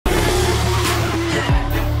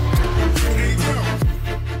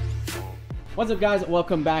What's up guys,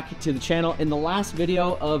 welcome back to the channel. In the last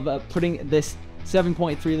video of putting this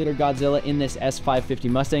 7.3 liter Godzilla in this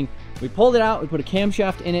S550 Mustang, we pulled it out, we put a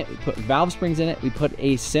camshaft in it, we put valve springs in it, we put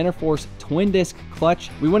a center force twin disc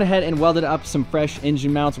clutch. We went ahead and welded up some fresh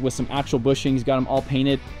engine mounts with some actual bushings, got them all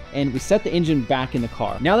painted, and we set the engine back in the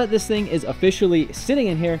car. Now that this thing is officially sitting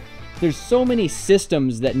in here, there's so many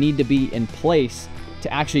systems that need to be in place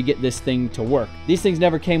to actually get this thing to work. These things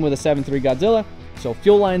never came with a 7.3 Godzilla, so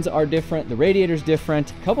fuel lines are different, the radiator's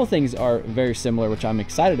different. A couple things are very similar, which I'm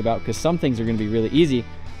excited about because some things are gonna be really easy,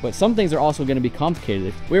 but some things are also gonna be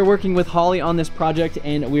complicated. We're working with Holly on this project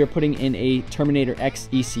and we are putting in a Terminator X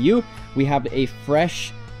ECU. We have a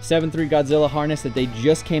fresh 7.3 Godzilla harness that they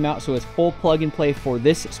just came out, so it's full plug and play for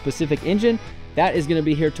this specific engine. That is gonna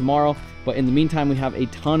be here tomorrow, but in the meantime, we have a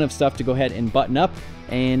ton of stuff to go ahead and button up,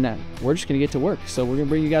 and we're just gonna get to work. So we're gonna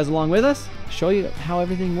bring you guys along with us, show you how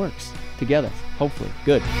everything works together, hopefully.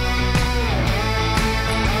 Good.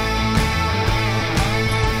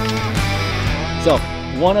 So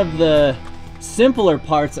one of the simpler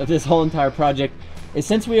parts of this whole entire project is,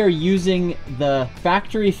 since we are using the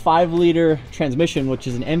factory 5-liter transmission, which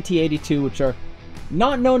is an MT82, which are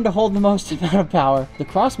not known to hold the most amount of power, the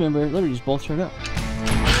cross member literally just bolts right up.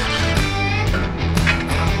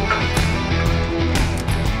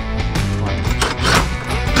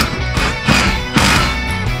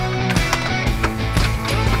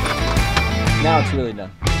 Now it's really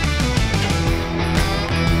done.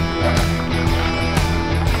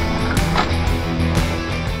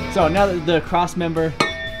 So now that the cross member,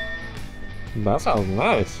 that sounds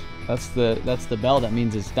nice. That's the bell that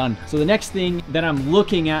means it's done. So the next thing that I'm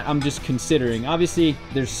looking at, I'm just considering. Obviously,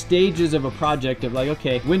 there's stages of a project of like,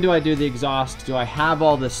 okay, when do I do the exhaust? Do I have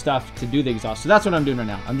all the stuff to do the exhaust? So that's what I'm doing right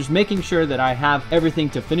now. I'm just making sure that I have everything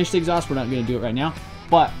to finish the exhaust. We're not gonna do it right now,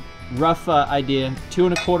 but rough idea,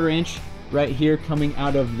 2¼ inch right here coming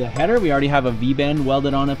out of the header. We already have a V-bend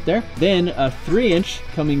welded on up there. Then a 3-inch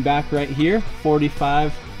coming back right here,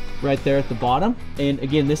 45 right there at the bottom. And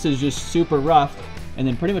again, this is just super rough. And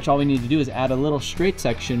then pretty much all we need to do is add a little straight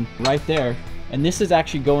section right there. And this is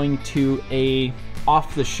actually going to a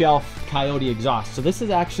off-the-shelf Coyote exhaust. So this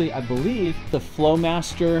is actually, I believe, the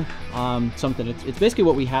Flowmaster something. It's basically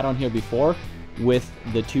what we had on here before with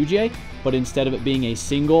the 2J, but instead of it being a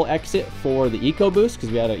single exit for the EcoBoost, because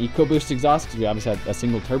we had an EcoBoost exhaust, because we obviously had a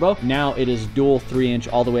single turbo, now it is dual 3-inch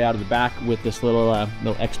all the way out of the back with this little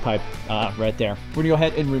X pipe right there. We're gonna go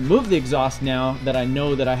ahead and remove the exhaust now that I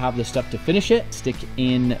know that I have the stuff to finish it, stick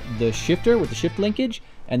in the shifter with the shift linkage,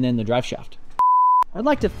 and then the drive shaft. I'd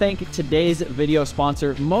like to thank today's video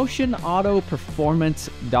sponsor,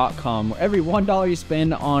 MotionAutoPerformance.com, where every $1 you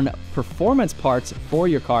spend on performance parts for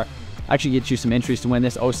your car actually gets you some entries to win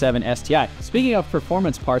this 07 STI. Speaking of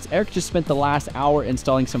performance parts, Eric just spent the last hour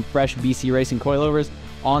installing some fresh BC Racing coilovers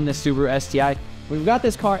on this Subaru STI. When we got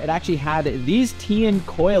this car, it actually had these TN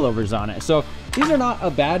coilovers on it. So these are not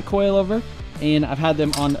a bad coilover, and I've had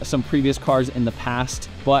them on some previous cars in the past,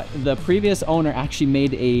 but the previous owner actually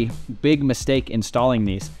made a big mistake installing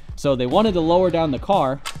these. So they wanted to lower down the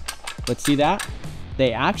car, but see that?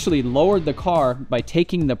 They actually lowered the car by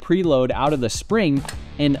taking the preload out of the spring,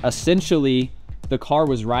 and essentially the car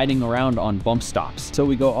was riding around on bump stops. So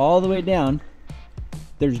we go all the way down.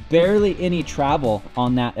 There's barely any travel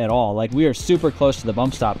on that at all. Like, we are super close to the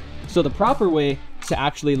bump stop. So the proper way to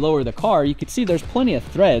actually lower the car, you can see there's plenty of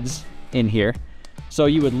threads in here. So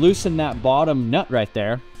you would loosen that bottom nut right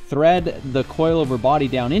there, thread the coilover body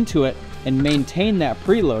down into it, and maintain that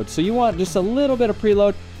preload. So you want just a little bit of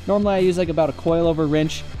preload. Normally I use like about a coilover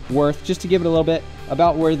wrench worth, just to give it a little bit,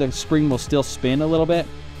 about where the spring will still spin a little bit.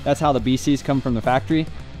 That's how the BCs come from the factory.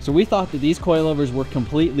 So we thought that these coilovers were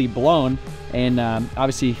completely blown, and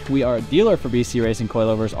obviously we are a dealer for BC Racing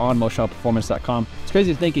coilovers on MotionAutoPerformance.com. It's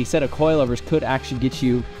crazy to think a set of coilovers could actually get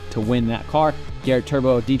you to win that car. Garrett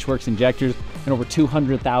Turbo, Deechworks injectors, and over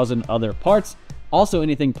 200,000 other parts. Also,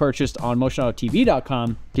 anything purchased on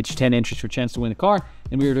MotionAutoTV.com gets you 10 entries for a chance to win the car.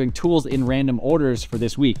 And we are doing tools in random orders for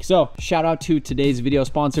this week. So shout out to today's video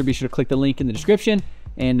sponsor. Be sure to click the link in the description.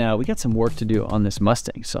 And we got some work to do on this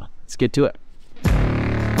Mustang, so let's get to it.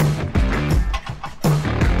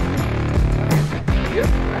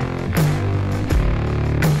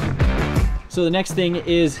 So the next thing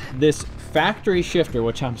is this factory shifter,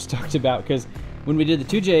 which I'm stoked about, because when we did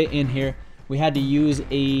the 2J in here, we had to use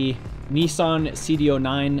a Nissan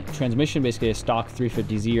CD09 transmission, basically a stock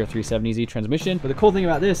 350Z or 370Z transmission. But the cool thing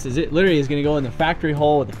about this is it literally is gonna go in the factory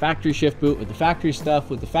hole with the factory shift boot, with the factory stuff,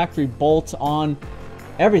 with the factory bolts on,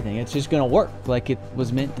 everything. It's just gonna work like it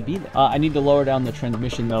was meant to be there. I need to lower down the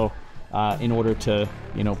transmission though in order to,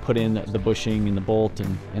 you know, put in the bushing and the bolt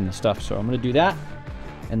and the stuff. So I'm gonna do that,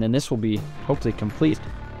 and then this will be hopefully complete.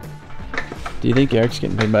 Do you think Eric's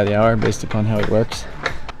getting paid by the hour based upon how it works?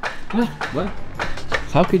 What?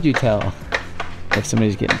 How could you tell if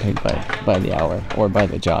somebody's getting paid by the hour or by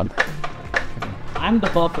the job? I'm the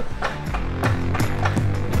buffer.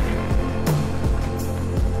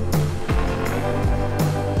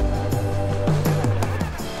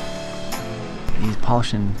 He's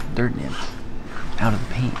polishing dirt nibs out of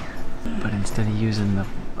the paint, but instead of using the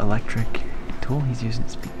electric tool, he's using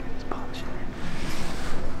his fingers polishing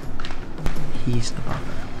it. He's the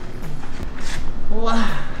buffer.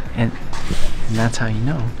 Wow. And that's how you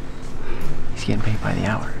know he's getting paid by the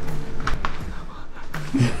hour.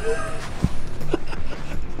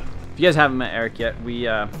 If you guys haven't met Eric yet, we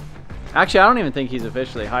actually, I don't even think he's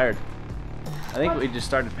officially hired. I think we just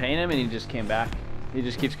started paying him and he just came back. He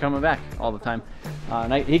just keeps coming back all the time.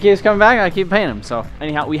 He keeps coming back and I keep paying him. So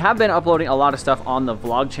anyhow, we have been uploading a lot of stuff on the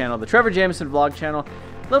vlog channel, the Trevor Jameson vlog channel.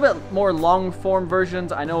 A little bit more long form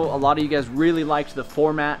versions. I know a lot of you guys really liked the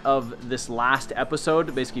format of this last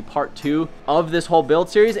episode, basically part 2 of this whole build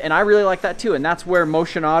series, and I really like that too. And that's where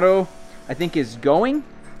Motion Auto, I think, is going.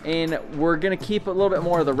 And we're gonna keep a little bit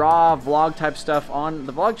more of the raw vlog type stuff on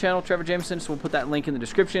the vlog channel, Trevor Jameson. So we'll put that link in the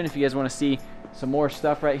description if you guys want to see some more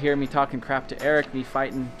stuff right here. Me talking crap to Eric, me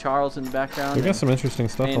fighting Charles in the background. We got some interesting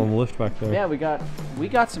stuff on the lift back there. Yeah, we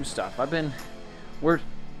got some stuff. I've been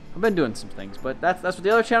doing some things, but that's what the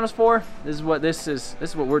other channel's for. This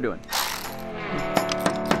is what we're doing.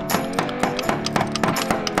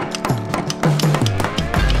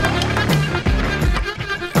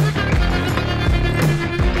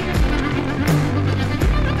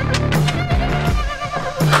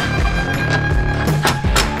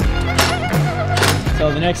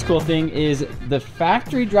 So the next cool thing is the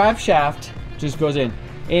factory drive shaft just goes in.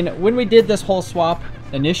 And when we did this whole swap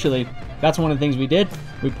initially, that's one of the things we did.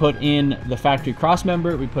 We put in the factory cross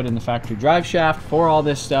member, we put in the factory drive shaft for all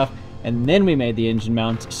this stuff, and then we made the engine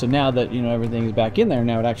mount. So now that, you know, everything is back in there,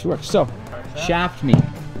 now it actually works. So shaft me.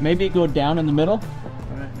 Maybe go down in the middle,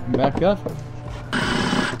 back up.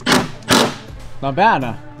 Not bad,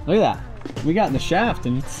 huh? Look at that. We got in the shaft,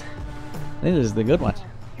 and this is the good one.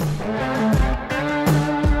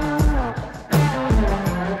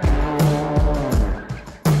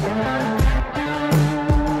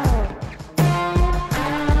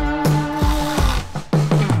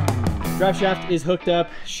 Drive shaft is hooked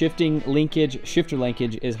up, shifter linkage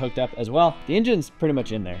is hooked up as well. The engine's pretty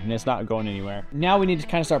much in there and it's not going anywhere. Now we need to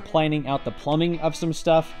kind of start planning out the plumbing of some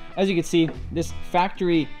stuff. As you can see, this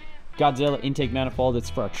factory Godzilla intake manifold,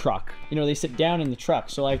 it's for a truck. You know, they sit down in the truck.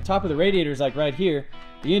 So like top of the radiator is like right here,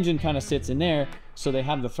 the engine kind of sits in there. So they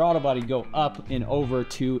have the throttle body go up and over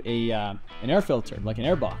to an air filter, like an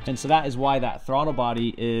air box. And so that is why that throttle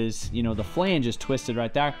body is, you know, the flange is twisted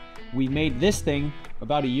right there. We made this thing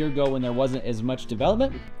about a year ago when there wasn't as much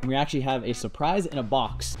development. And we actually have a surprise in a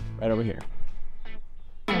box right over here.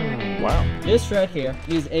 Wow. This right here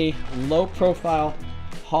is a low profile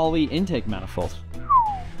Holley intake manifold.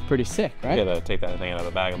 Pretty sick, right? You gotta take that thing out of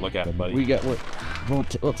the bag and look at it, buddy. We'll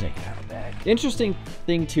take it out of the bag. The interesting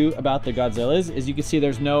thing too about the Godzillas is you can see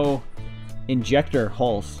there's no injector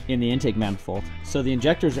holes in the intake manifold. So the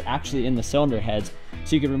injectors are actually in the cylinder heads.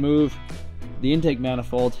 So you can remove the intake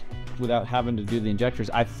manifold without having to do the injectors.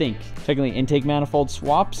 I think technically intake manifold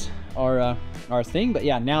swaps are a thing, but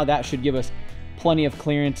yeah, now that should give us plenty of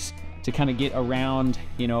clearance to kind of get around,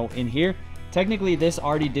 you know, in here. Technically, this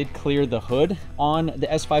already did clear the hood on the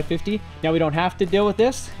S550. Now we don't have to deal with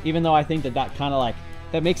this, even though I think that kind of like,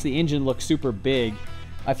 that makes the engine look super big.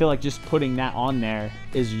 I feel like just putting that on there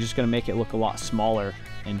is just gonna make it look a lot smaller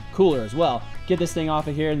and cooler as well. Get this thing off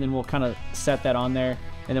of here and then we'll kind of set that on there,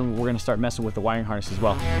 and then we're gonna start messing with the wiring harness as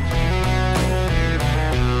well.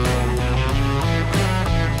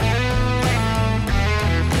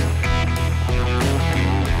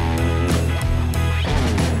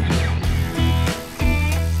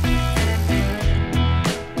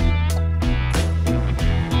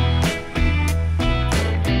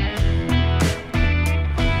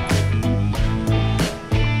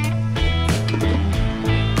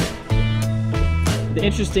 The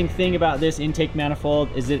interesting thing about this intake manifold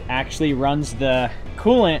is it actually runs the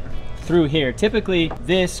coolant through here. Typically,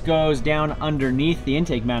 this goes down underneath the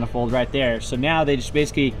intake manifold right there. So now they just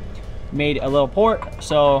basically made a little port.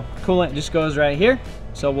 So coolant just goes right here,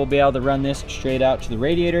 So we'll be able to run this straight out to the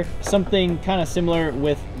radiator. Something kind of similar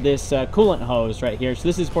with this coolant hose right here. So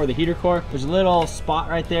this is for the heater core. There's a little spot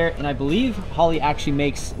right there, and I believe Holley actually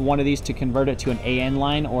makes one of these to convert it to an AN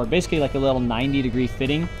line, or basically like a little 90-degree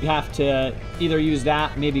fitting. You have to either use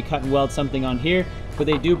that, maybe cut and weld something on here, but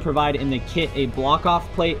they do provide in the kit a block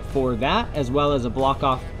off plate for that, as well as a block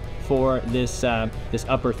off for this this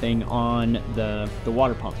upper thing on the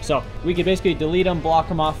water pump. So we could basically delete them, block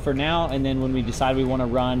them off for now, and then when we decide we want to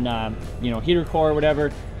run you know, heater core or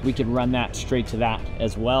whatever, we could run that straight to that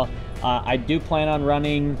as well. I do plan on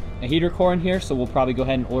running a heater core in here, so we'll probably go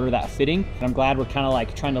ahead and order that fitting. And I'm glad we're kind of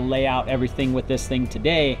like trying to lay out everything with this thing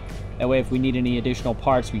today. That way, if we need any additional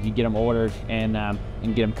parts, we can get them ordered and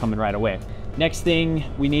get them coming right away. Next thing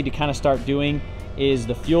we need to kind of start doing is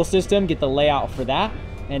the fuel system, get the layout for that.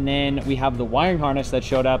 And then we have the wiring harness that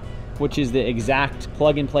showed up, which is the exact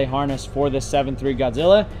plug and play harness for the 7.3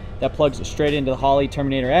 Godzilla that plugs straight into the Holley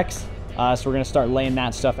Terminator X. So we're gonna start laying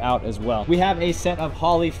that stuff out as well. We have a set of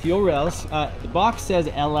Holley fuel rails. The box says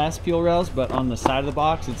LS fuel rails, but on the side of the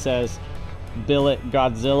box it says Billet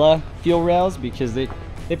Godzilla fuel rails, because they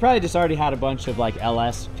probably just already had a bunch of like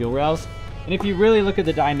LS fuel rails. And if you really look at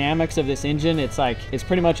the dynamics of this engine, it's like, it's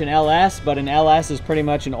pretty much an LS, but an LS is pretty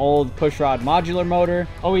much an old pushrod modular motor.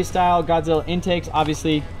 OE style Godzilla intakes,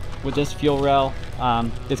 obviously with this fuel rail,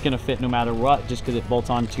 it's gonna fit no matter what, just because it bolts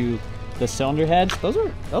onto the cylinder heads. Those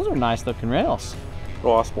are nice looking rails.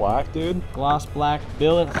 Gloss black, dude. Gloss black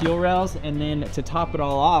billet fuel rails. And then to top it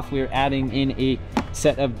all off, we're adding in a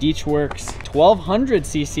set of Deechworks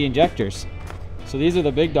 1200cc injectors. So these are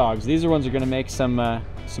the big dogs. These are ones that are gonna make some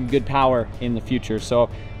good power in the future. So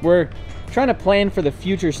we're trying to plan for the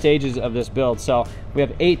future stages of this build. So we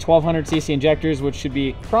have 8 1200cc injectors, which should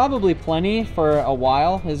be probably plenty for a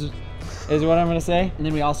while, is what I'm gonna say. And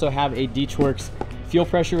then we also have a Deechworks fuel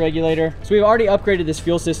pressure regulator. So we've already upgraded this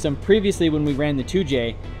fuel system previously when we ran the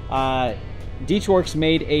 2J. Deechworks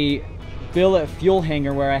made a billet fuel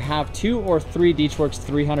hanger where I have 2 or 3 Deechworks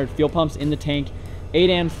 300 fuel pumps in the tank, 8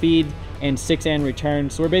 amp feed and 6 amp return.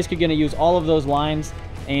 So we're basically gonna use all of those lines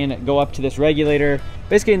and go up to this regulator,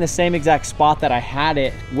 basically in the same exact spot that I had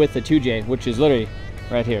it with the 2J, which is literally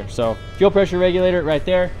right here. So fuel pressure regulator right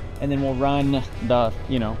there, and then we'll run the,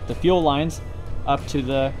 you know, the fuel lines up to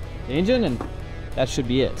the engine, and that should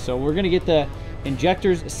be it. So we're gonna get the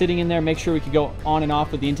injectors sitting in there, make sure we can go on and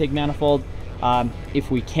off with the intake manifold.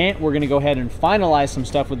 If we can't, we're gonna go ahead and finalize some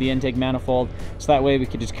stuff with the intake manifold, so that way we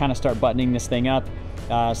could just kind of start buttoning this thing up,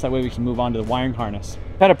 so that way we can move on to the wiring harness.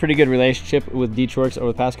 I've had a pretty good relationship with Deechworks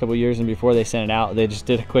over the past couple of years, and before they sent it out, they just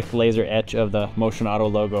did a quick laser etch of the Motion Auto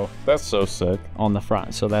logo. That's so sick. On the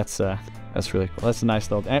front, so that's really cool. That's a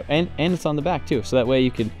nice little, and it's on the back too, so that way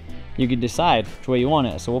you could decide which way you want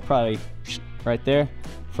it. So we'll probably right there,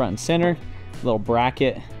 front and center, little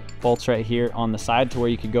bracket bolts right here on the side to where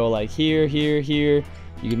you could go like here, here, here.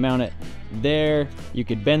 You could mount it there. You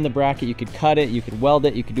could bend the bracket, you could cut it, you could weld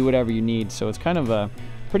it, you could do whatever you need. So it's kind of a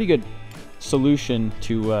pretty good solution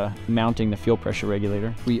to mounting the fuel pressure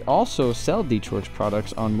regulator. We also sell Deechworks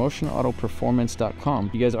products on motionautoperformance.com.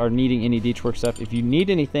 If you guys are needing any Deechworks stuff, if you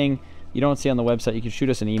need anything you don't see on the website, you can shoot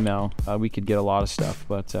us an email. We could get a lot of stuff.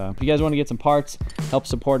 But if you guys want to get some parts, help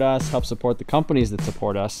support us, help support the companies that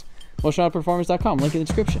support us, motionautoperformance.com, link in the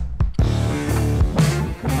description.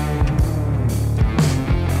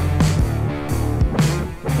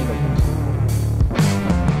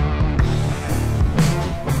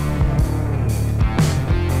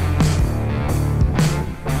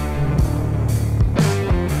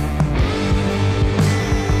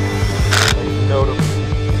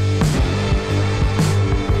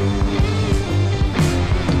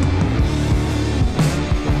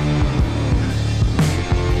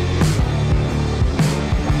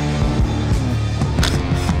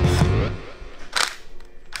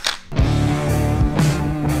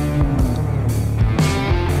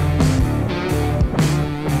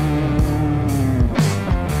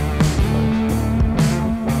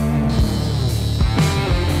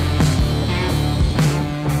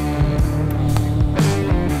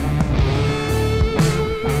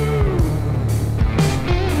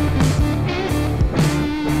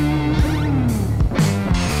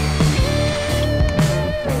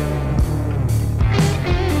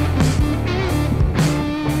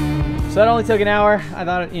 So that only took an hour. I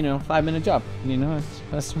thought, you know, 5-minute job. You know,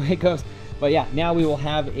 that's the way it goes. But yeah, now we will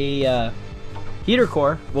have a heater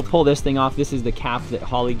core. We'll pull this thing off. This is the cap that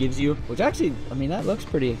Holley gives you, which actually, I mean, that looks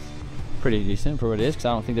pretty decent for what it is, because I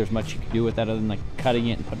don't think there's much you can do with that other than like cutting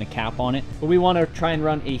it and putting a cap on it. But we want to try and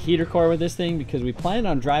run a heater core with this thing because we plan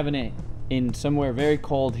on driving it in somewhere very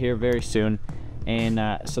cold here very soon.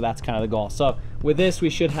 And so that's kind of the goal. So with this, we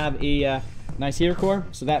should have a nice heater core.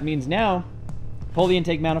 So that means now, pull the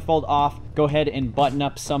intake manifold off, go ahead and button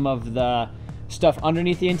up some of the stuff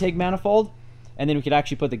underneath the intake manifold, and then we could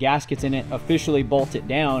actually put the gaskets in it, officially bolt it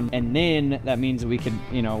down, and then that means we could,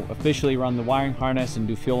 you know, officially run the wiring harness and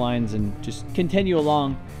do fuel lines and just continue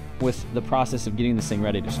along with the process of getting this thing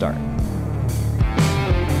ready to start.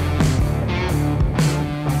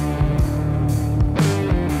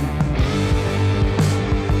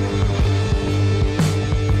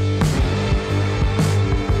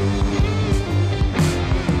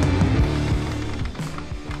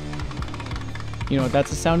 You know what that's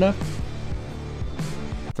the sound of?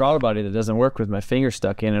 Throttle body that doesn't work with my finger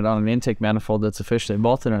stuck in it on an intake manifold that's officially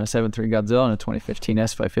bolted on a 7.3 Godzilla and a 2015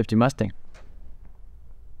 S550 Mustang.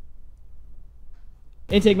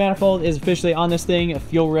 Intake manifold is officially on this thing.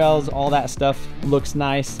 Fuel rails, all that stuff looks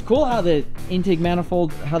nice. Cool how the intake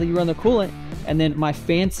manifold, how you run the coolant, and then my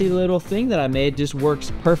fancy little thing that I made just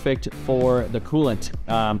works perfect for the coolant,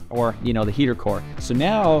 or you know, the heater core. So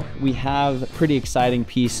now we have a pretty exciting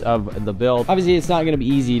piece of the build. Obviously it's not gonna be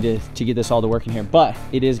easy to get this all to work in here, but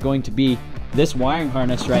it is going to be this wiring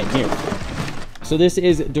harness right here. So this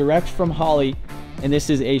is direct from Holley, and this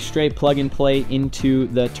is a straight plug and play into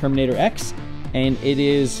the Terminator X, and it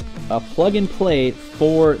is a plug and play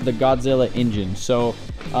for the Godzilla engine. So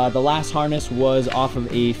the last harness was off of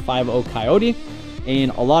a 5.0 Coyote,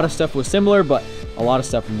 and a lot of stuff was similar, but a lot of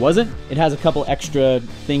stuff wasn't. It has a couple extra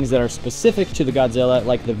things that are specific to the Godzilla,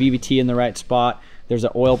 like the VVT in the right spot. There's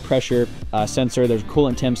an oil pressure sensor, there's a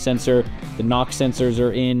coolant temp sensor, the NOx sensors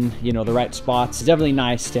are in, you know, the right spots. It's definitely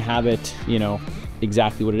nice to have it, you know,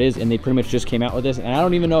 exactly what it is, and they pretty much just came out with this, and I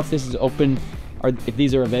don't even know if this is open or if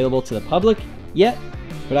these are available to the public yet,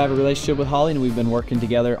 but I have a relationship with Holley and we've been working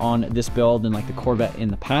together on this build and like the Corvette in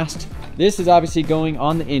the past. This is obviously going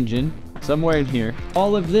on the engine somewhere in here.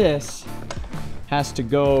 All of this has to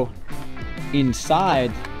go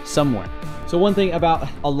inside somewhere. So one thing about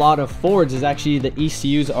a lot of Fords is actually the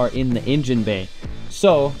ECUs are in the engine bay.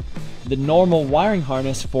 So the normal wiring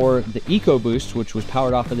harness for the EcoBoost, which was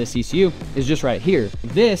powered off of this ECU, is just right here.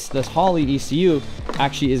 This Holley ECU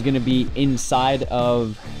actually is going to be inside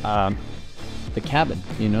of the cabin,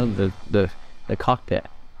 you know, the cockpit,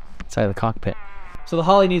 inside of the cockpit. So the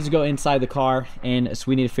Holley needs to go inside the car, and so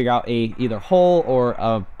we need to figure out either hole or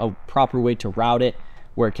a proper way to route it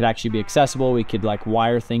where it could actually be accessible. We could like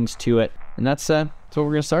wire things to it, and that's what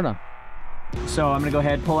we're gonna start on. So I'm gonna go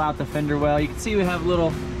ahead and pull out the fender well. You can see we have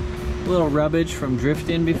little rubbish from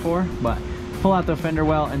drifting before, but pull out the fender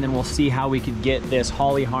well, and then we'll see how we could get this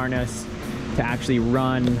Holley harness to actually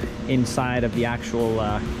run inside of the actual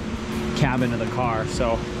cabin of the car.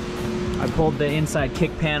 So I pulled the inside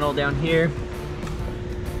kick panel down here.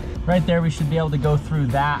 Right there, we should be able to go through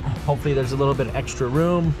that. Hopefully there's a little bit of extra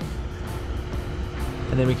room,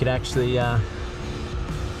 and then we could actually get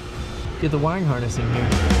the wiring harness in here.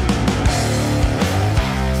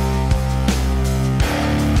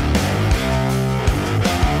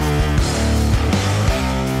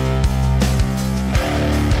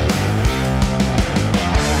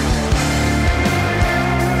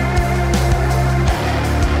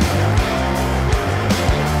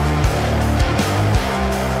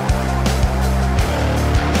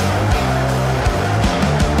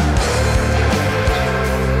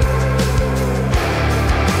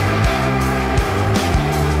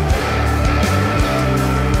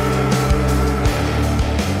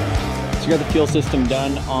 Got the fuel system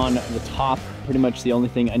done on the top. Pretty much the only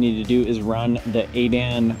thing I need to do is run the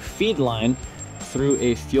ADAN feed line through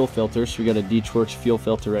a fuel filter. So we got a D-Torch fuel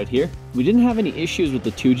filter right here. We didn't have any issues with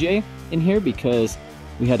the 2J in here because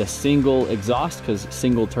we had a single exhaust, because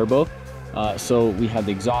single turbo. So we have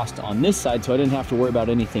the exhaust on this side, so I didn't have to worry about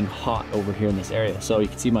anything hot over here in this area. So you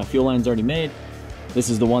can see my fuel line's already made. This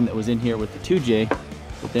is the one that was in here with the 2J.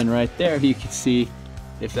 But then right there, you can see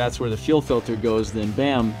if that's where the fuel filter goes, then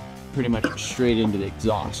bam, pretty much straight into the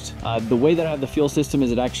exhaust. The way that I have the fuel system is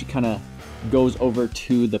it actually kind of goes over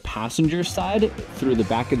to the passenger side through the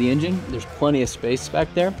back of the engine. There's plenty of space back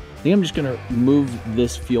there. I think I'm just gonna move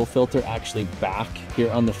this fuel filter actually back here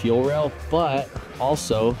on the fuel rail, but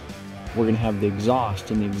also we're gonna have the exhaust,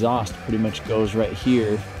 and the exhaust pretty much goes right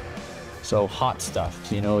here. So hot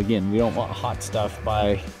stuff, you know, again, we don't want hot stuff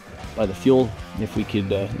by the fuel if we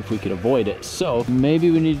could avoid it. So maybe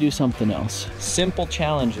we need to do something else. Simple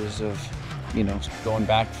challenges of, you know, going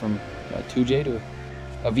back from a 2J to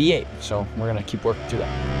a V8. So we're gonna keep working through that.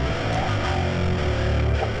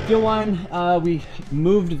 Fuel line, we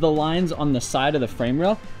moved the lines on the side of the frame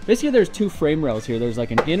rail. Basically there's two frame rails here. There's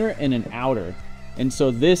like an inner and an outer. And so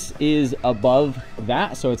this is above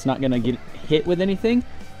that, so it's not gonna get hit with anything.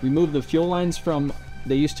 We moved the fuel lines from,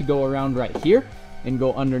 they used to go around right here and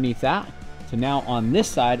go underneath that, to now on this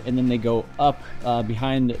side, and then they go up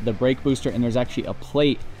behind the brake booster, and there's actually a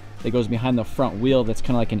plate that goes behind the front wheel that's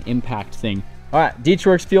kind of like an impact thing. All right,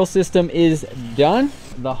 DeechWorks fuel system is done.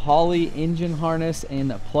 The Holley engine harness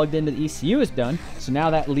and plugged into the ECU is done. So now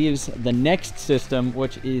that leaves the next system,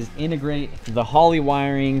 which is integrate the Holley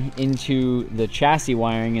wiring into the chassis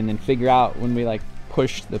wiring, and then figure out when we like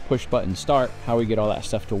push the push button start, how we get all that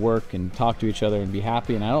stuff to work and talk to each other and be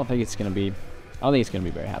happy. And I don't think it's gonna be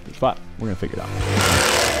very happy, but we're gonna figure it out.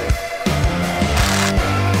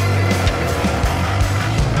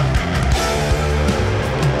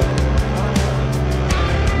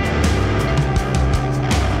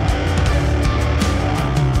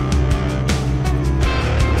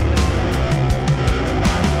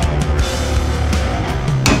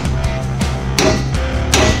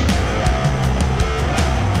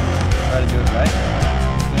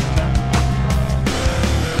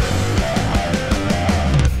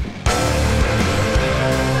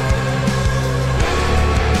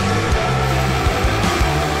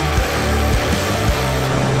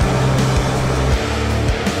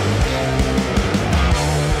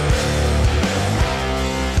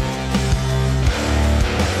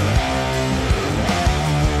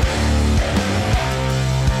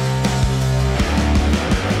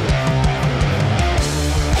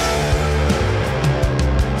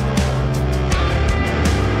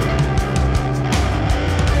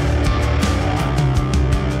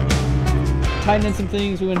 Tightened in some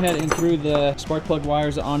things. We went ahead and threw the spark plug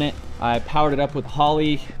wires on it. I powered it up with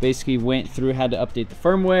Holley, basically went through, had to update the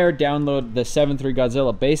firmware, download the 7.3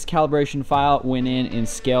 Godzilla base calibration file, went in and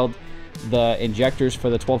scaled the injectors for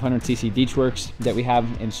the 1200cc DeechWorks that we have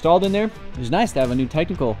installed in there. It was nice to have a new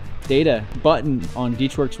technical data button on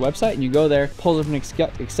DeechWorks website, and you go there, pulls up an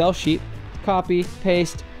Excel sheet, copy,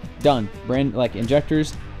 paste, done. Brand like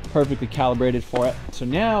injectors, perfectly calibrated for it. So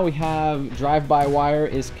now we have drive-by-wire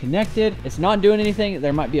is connected. It's not doing anything.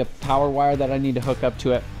 There might be a power wire that I need to hook up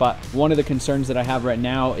to it, but one of the concerns that I have right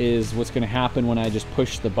now is what's gonna happen when I just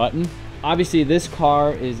push the button. Obviously this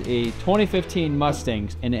car is a 2015 Mustang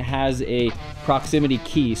and it has a proximity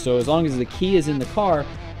key. So as long as the key is in the car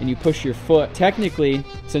and you push your foot, technically,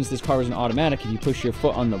 since this car was an automatic, if you push your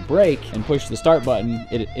foot on the brake and push the start button,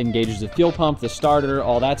 it engages the fuel pump, the starter,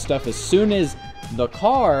 all that stuff. As soon as the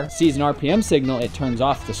car sees an RPM signal, it turns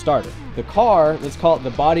off the starter. The car, let's call it the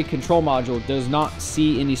body control module, does not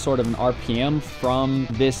see any sort of an RPM from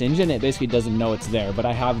this engine. It basically doesn't know it's there, but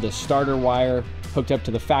I have the starter wire hooked up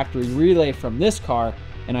to the factory relay from this car,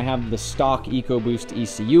 and I have the stock EcoBoost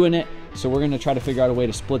ECU in it. So we're gonna try to figure out a way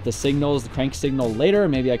to split the signals, the crank signal later.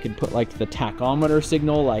 Maybe I could put like the tachometer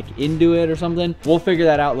signal like into it or something. We'll figure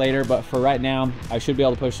that out later, but for right now, I should be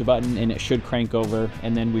able to push the button and it should crank over,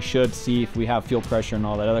 and then we should see if we have fuel pressure and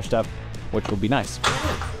all that other stuff, which will be nice.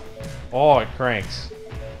 Oh, it cranks.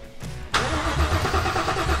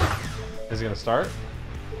 Is it gonna start?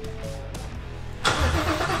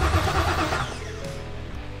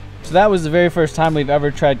 So that was the very first time we've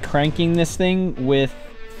ever tried cranking this thing with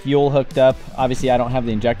fuel hooked up. Obviously I don't have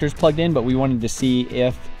the injectors plugged in, but we wanted to see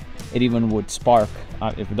if it even would spark.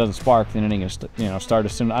 If it doesn't spark, then it ain't gonna start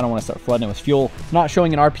as soon. I don't want to start flooding it with fuel. It's not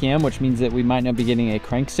showing an RPM, which means that we might not be getting a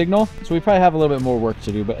crank signal. So we probably have a little bit more work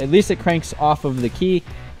to do, but at least it cranks off of the key.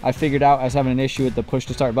 I figured out I was having an issue with the push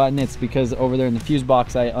to start button. It's because over there in the fuse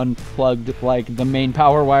box, I unplugged like the main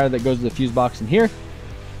power wire that goes to the fuse box in here.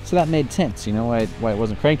 So that made sense, you know, why it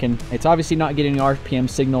wasn't cranking. It's obviously not getting an RPM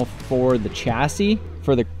signal for the chassis.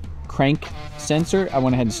 For the crank sensor, I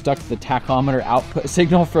went ahead and stuck the tachometer output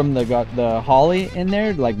signal from the Holley in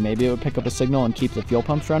there. Like maybe it would pick up a signal and keep the fuel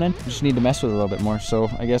pumps running. I just need to mess with it a little bit more. So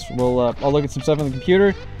I guess I'll look at some stuff on the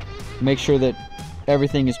computer, make sure that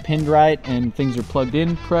everything is pinned right and things are plugged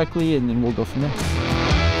in correctly, and then we'll go from there.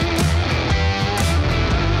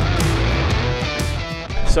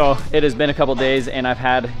 So it has been a couple days and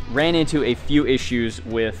I've ran into a few issues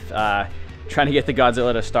with trying to get the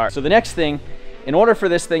Godzilla to start. So the next thing, in order for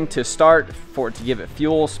this thing to start, for it to give it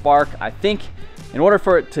fuel, spark, I think in order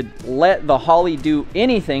for it to let the Holley do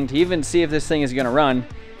anything, to even see if this thing is gonna run,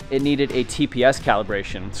 it needed a TPS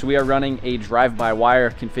calibration. So we are running a drive-by-wire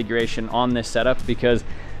configuration on this setup because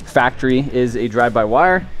factory is a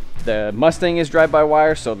drive-by-wire. The Mustang is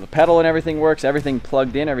drive-by-wire, so the pedal and everything works, everything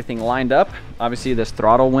plugged in, everything lined up. Obviously this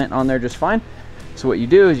throttle went on there just fine. So what you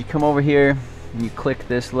do is you come over here and you click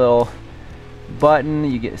this little button,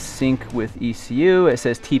 you get sync with ECU. It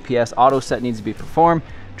says TPS auto set needs to be performed.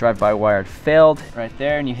 Drive-by-wire failed right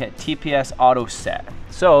there, and you hit TPS auto set.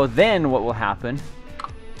 So then what will happen,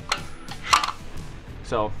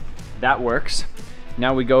 so that works.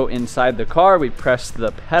 Now we go inside the car, we press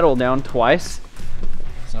the pedal down twice.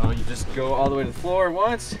 So you just go all the way to the floor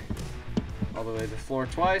once, all the way to the floor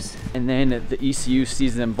twice, and then the ECU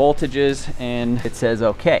sees them voltages and it says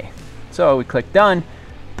okay. So we click done,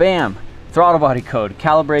 bam, throttle body code,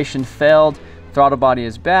 calibration failed, throttle body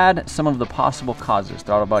is bad, some of the possible causes,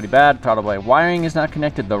 throttle body bad, throttle body wiring is not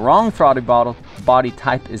connected, the wrong throttle body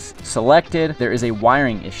type is selected, there is a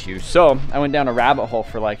wiring issue. So I went down a rabbit hole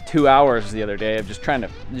for like 2 hours the other day of just trying to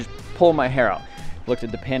pull my hair out. Looked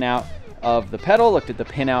at the pin out of the pedal, looked at the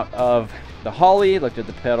pin out of the Holly, looked at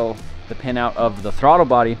the pin out of the throttle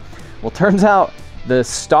body. Well, turns out the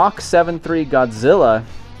stock 7.3 Godzilla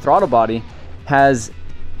throttle body has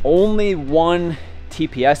only one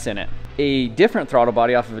TPS in it. A different throttle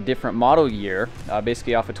body off of a different model year,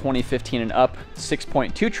 basically off a 2015 and up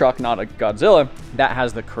 6.2 truck, not a Godzilla, that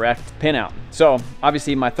has the correct pin out. So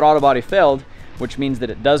obviously my throttle body failed, which means that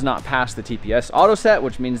it does not pass the TPS auto set,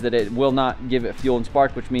 which means that it will not give it fuel and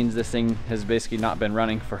spark, which means this thing has basically not been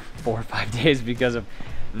running for 4 or 5 days because of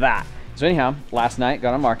that. So anyhow, last night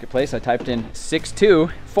got on Marketplace, I typed in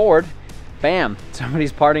 6.2 Ford, bam,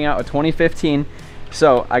 somebody's parting out a 2015.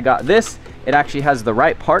 So I got this. It actually has the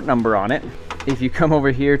right part number on it. If you come over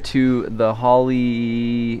here to the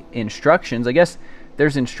Holly instructions, I guess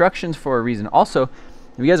there's instructions for a reason. Also,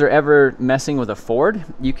 if you guys are ever messing with a Ford,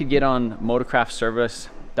 you could get on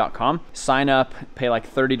motorcraftservice.com, sign up, pay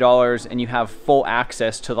like $30, and you have full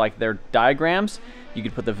access to like their diagrams. You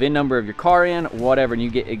could put the VIN number of your car in, whatever, and you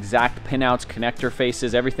get exact pinouts, connector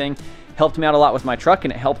faces, everything. Helped me out a lot with my truck,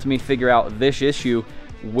 and it helped me figure out this issue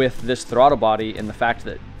with this throttle body and the fact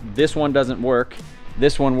that this one doesn't work,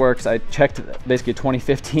 this one works. I checked basically a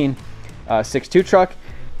 2015 6.2 truck.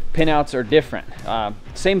 Pinouts are different.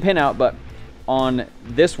 Same pinout, but on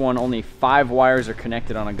this one, only 5 wires are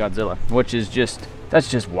connected on a Godzilla, which is just, that's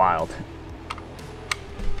just wild.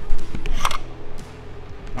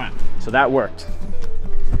 All right, so that worked.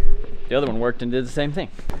 The other one worked and did the same thing.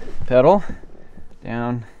 Pedal,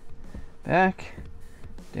 down, back,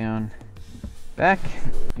 down, back.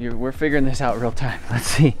 We're figuring this out real time. Let's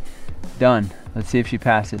see. Done. Let's see if she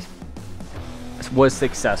passes. This was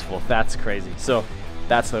successful. That's crazy. So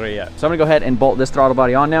that's literally it. So I'm gonna go ahead and bolt this throttle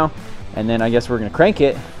body on now, and then I guess we're gonna crank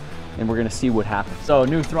it and we're gonna see what happens. So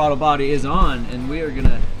new throttle body is on, and we're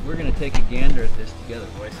gonna take a gander at this together,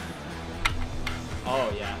 boys.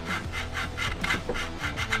 Oh yeah.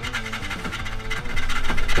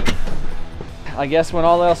 I guess when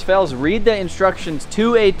all else fails, read the instructions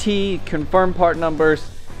to a T, confirm part numbers,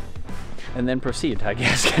 and then proceed, I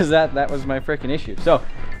guess, because that was my freaking issue. So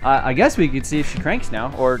I guess we could see if she cranks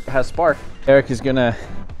now or has spark. Eric is gonna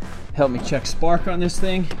help me check spark on this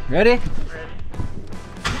thing. Ready? Ready.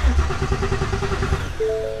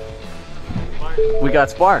 We got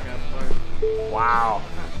spark. Wow.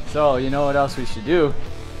 So you know what else we should do?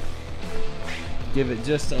 Give it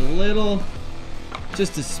just a little,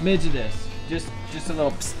 just a smidge of this. Just a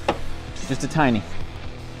little, psst, just a tiny.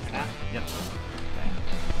 Ah, yep. Okay.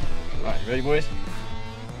 All right, ready, boys?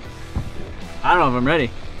 I don't know if I'm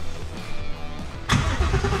ready.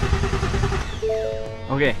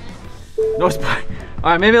 Okay, no spark.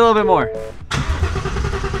 All right, maybe a little bit more.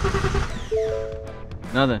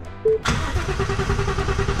 Nothing.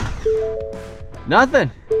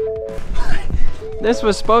 Nothing. This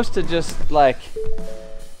was supposed to just like,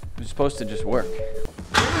 it was supposed to just work.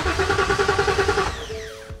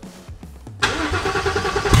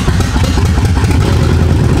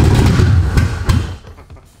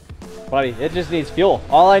 Buddy, it just needs fuel.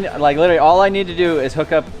 Literally all I need to do is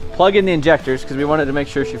hook up, plug in the injectors, because we wanted to make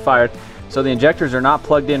sure she fired. So the injectors are not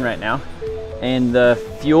plugged in right now. And the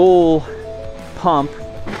fuel pump,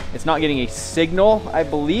 it's not getting a signal, I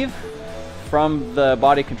believe, from the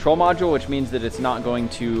body control module, which means that it's not going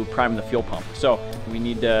to prime the fuel pump. So we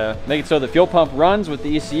need to make it so the fuel pump runs with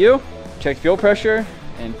the ECU, check fuel pressure,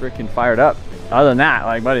 and freaking fire it up. Other than that,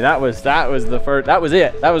 like, buddy, that was the first, that was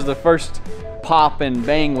it. That was the first pop and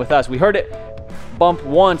bang with us. We heard it bump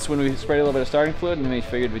once when we sprayed a little bit of starting fluid, and then we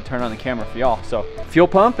figured we'd turn on the camera for y'all. So fuel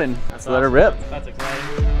pump, and let's let her rip. That's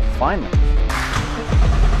exciting. Finally.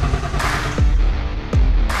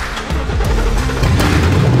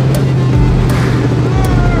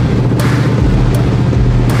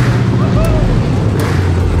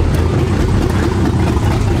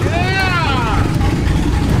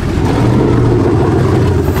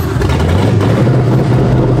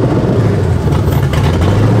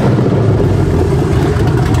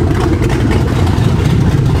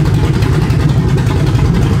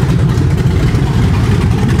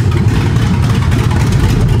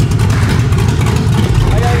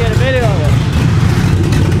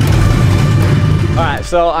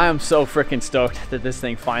 So I am so freaking stoked that this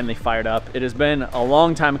thing finally fired up. It has been a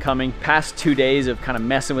long time coming. Past 2 days of kind of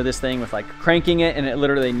messing with this thing with like cranking it and it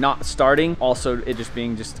literally not starting. Also it just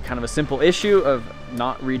being just kind of a simple issue of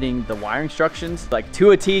not reading the wire instructions like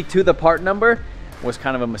to a T to the part number was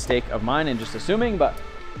kind of a mistake of mine and just assuming, but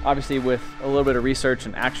obviously with a little bit of research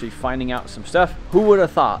and actually finding out some stuff, who would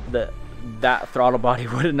have thought that that throttle body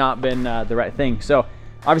would have not been the right thing. So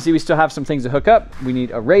obviously we still have some things to hook up. We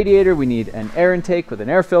need a radiator, we need an air intake with an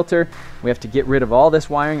air filter. We have to get rid of all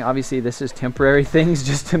this wiring. Obviously this is temporary things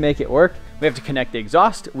just to make it work. We have to connect the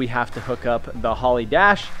exhaust. We have to hook up the Holly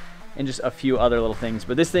dash and just a few other little things.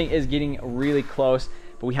 But this thing is getting really close.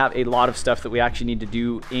 But we have a lot of stuff that we actually need to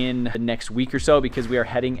do in the next week or so because we are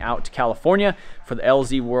heading out to California for the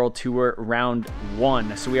LZ World Tour Round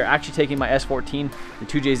 1. So we are actually taking my S14, the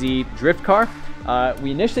 2JZ drift car.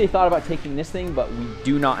 We initially thought about taking this thing, but we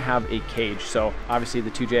do not have a cage. So obviously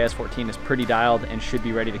the 2J S14 is pretty dialed and should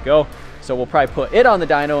be ready to go. So we'll probably put it on the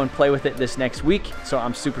dyno and play with it this next week. So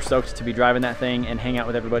I'm super stoked to be driving that thing and hang out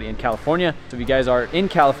with everybody in California. So if you guys are in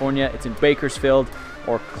California, it's in Bakersfield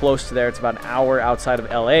or close to there. It's about an hour outside of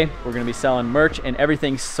LA. We're gonna be selling merch and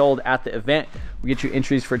everything sold at the event. We get you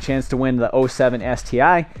entries for a chance to win the 07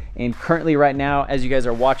 STI. And currently right now, as you guys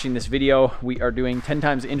are watching this video, we are doing 10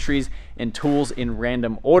 times entries and tools in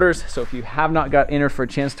random orders. So if you have not got entered for a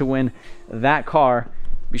chance to win that car,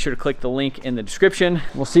 be sure to click the link in the description.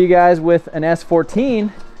 We'll see you guys with an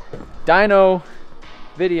S14 dyno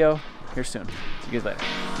video here soon. See you guys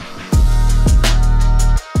later.